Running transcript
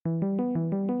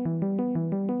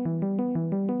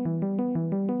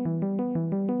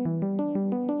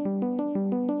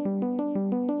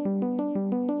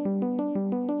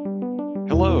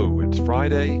It's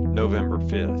Friday, November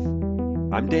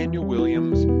 5th. I'm Daniel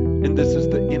Williams, and this is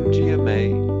the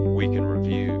MGMA Week in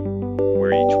Review,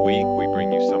 where each week we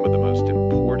bring you some of the most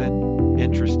important,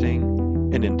 interesting,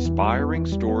 and inspiring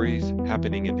stories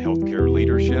happening in healthcare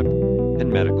leadership and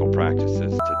medical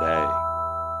practices today.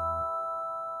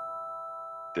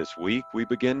 This week we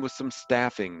begin with some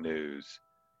staffing news.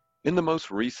 In the most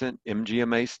recent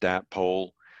MGMA Stat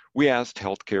Poll, we asked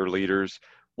healthcare leaders,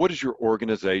 what is your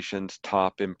organization's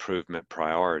top improvement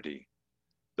priority?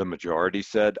 The majority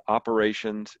said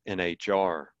operations and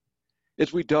HR.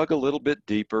 As we dug a little bit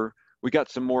deeper, we got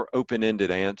some more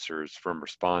open-ended answers from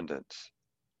respondents.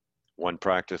 One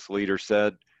practice leader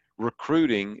said,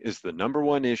 recruiting is the number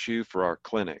one issue for our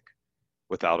clinic.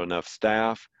 Without enough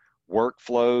staff,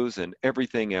 workflows and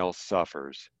everything else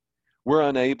suffers. We're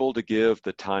unable to give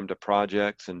the time to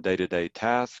projects and day-to-day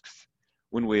tasks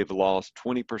when we have lost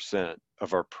 20%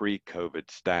 of our pre-COVID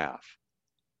staff.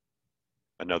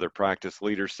 Another practice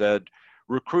leader said,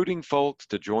 recruiting folks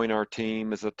to join our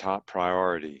team is a top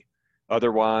priority.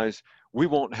 Otherwise, we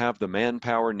won't have the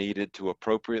manpower needed to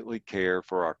appropriately care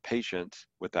for our patients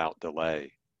without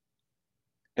delay.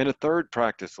 And a third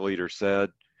practice leader said,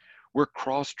 we're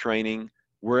cross-training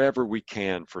wherever we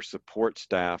can for support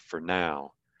staff for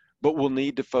now, but we'll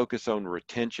need to focus on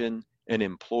retention and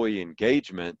employee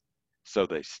engagement so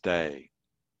they stay.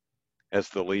 As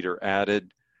the leader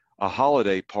added, a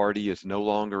holiday party is no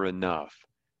longer enough,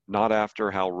 not after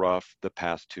how rough the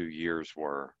past 2 years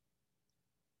were.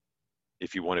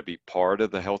 If you want to be part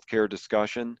of the healthcare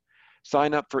discussion,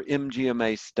 sign up for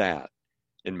MGMA Stat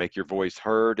and make your voice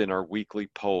heard in our weekly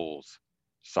polls.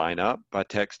 Sign up by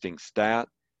texting STAT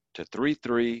to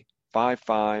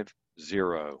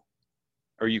 33550,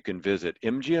 or you can visit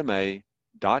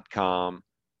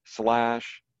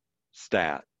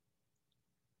mgma.com/stat.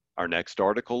 Our next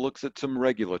article looks at some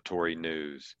regulatory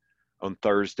news. On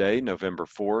Thursday, November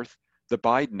 4th, the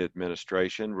Biden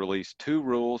administration released 2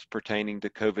 rules pertaining to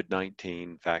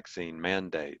COVID-19 vaccine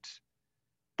mandates.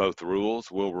 Both rules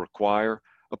will require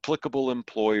applicable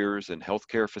employers and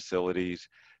healthcare facilities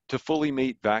to fully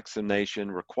meet vaccination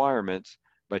requirements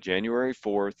by January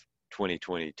 4th,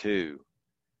 2022.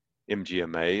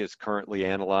 MGMA is currently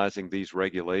analyzing these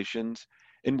regulations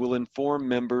and will inform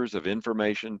members of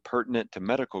information pertinent to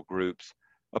medical groups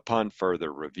upon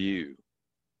further review.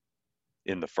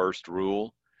 In the first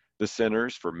rule, the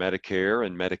Centers for Medicare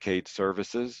and Medicaid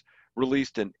Services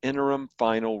released an interim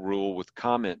final rule with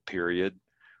comment period,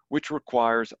 which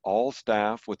requires all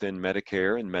staff within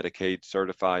Medicare and Medicaid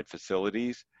certified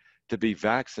facilities to be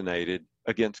vaccinated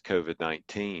against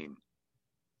COVID-19.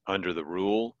 Under the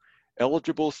rule,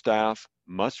 eligible staff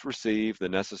must receive the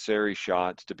necessary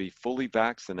shots to be fully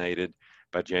vaccinated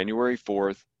by January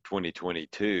 4th,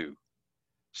 2022.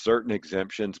 Certain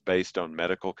exemptions based on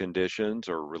medical conditions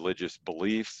or religious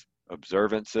beliefs,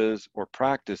 observances, or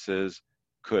practices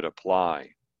could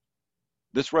apply.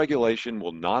 This regulation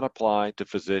will not apply to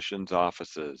physicians'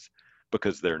 offices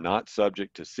because they're not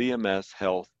subject to CMS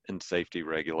health and safety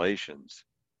regulations.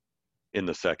 In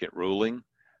the second ruling,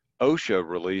 OSHA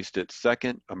released its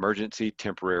second emergency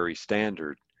temporary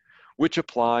standard, which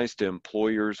applies to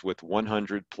employers with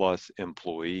 100 plus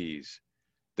employees.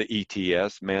 The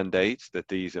ETS mandates that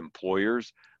these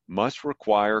employers must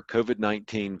require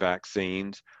COVID-19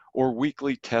 vaccines or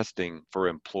weekly testing for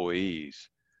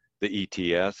employees. The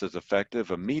ETS is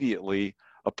effective immediately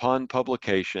upon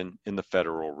publication in the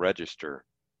Federal Register.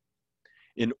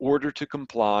 In order to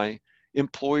comply,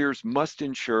 employers must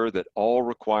ensure that all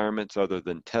requirements other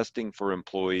than testing for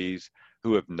employees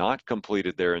who have not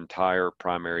completed their entire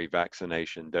primary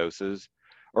vaccination doses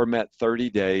are met 30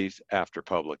 days after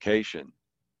publication.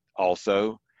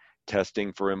 Also,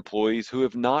 testing for employees who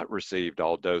have not received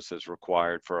all doses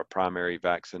required for a primary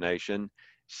vaccination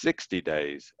 60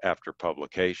 days after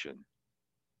publication.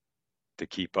 To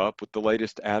keep up with the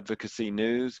latest advocacy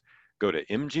news, go to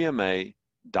mgma.com/advocacy.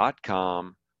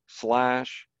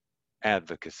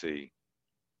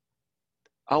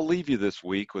 I'll leave you this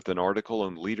week with an article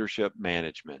on leadership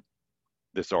management.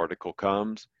 This article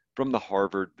comes from the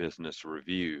Harvard Business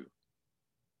Review.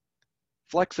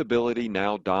 Flexibility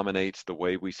now dominates the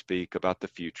way we speak about the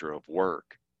future of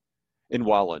work. And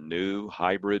while a new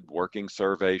hybrid working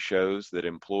survey shows that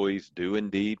employees do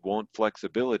indeed want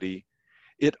flexibility,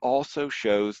 it also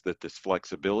shows that this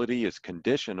flexibility is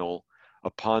conditional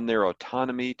upon their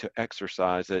autonomy to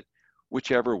exercise it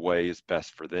whichever way is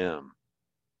best for them.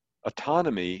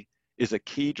 Autonomy is a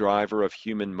key driver of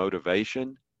human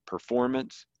motivation,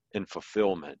 performance, and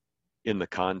fulfillment. In the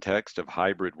context of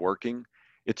hybrid working,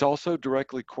 it's also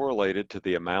directly correlated to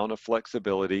the amount of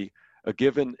flexibility a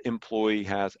given employee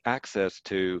has access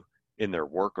to in their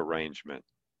work arrangement.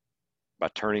 By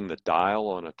turning the dial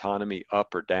on autonomy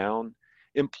up or down,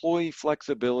 employee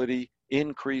flexibility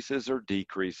increases or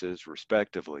decreases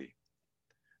respectively.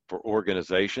 For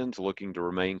organizations looking to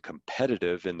remain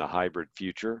competitive in the hybrid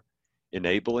future,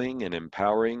 enabling and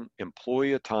empowering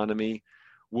employee autonomy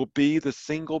will be the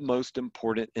single most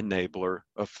important enabler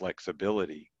of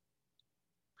flexibility.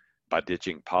 By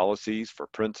ditching policies for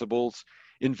principles,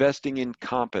 investing in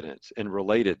competence and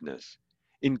relatedness,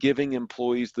 in giving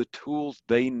employees the tools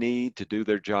they need to do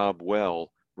their job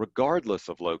well, regardless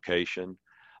of location,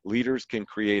 leaders can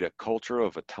create a culture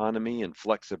of autonomy and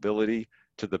flexibility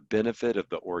to the benefit of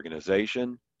the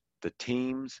organization, the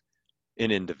teams,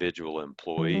 and individual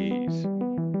employees.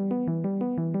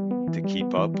 To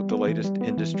keep up with the latest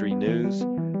industry news,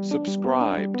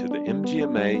 subscribe to the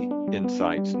MGMA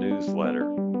Insights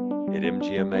newsletter at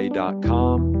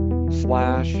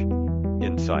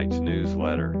mgma.com/Insights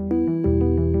newsletter.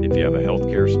 If you have a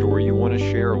healthcare story you want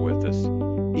to share with us,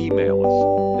 email us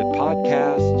at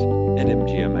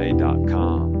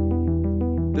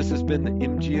podcast@mgma.com. This has been the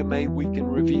MGMA Week in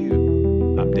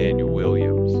Review. I'm Daniel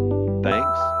Williams.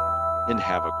 Thanks, and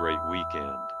have a great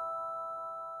weekend.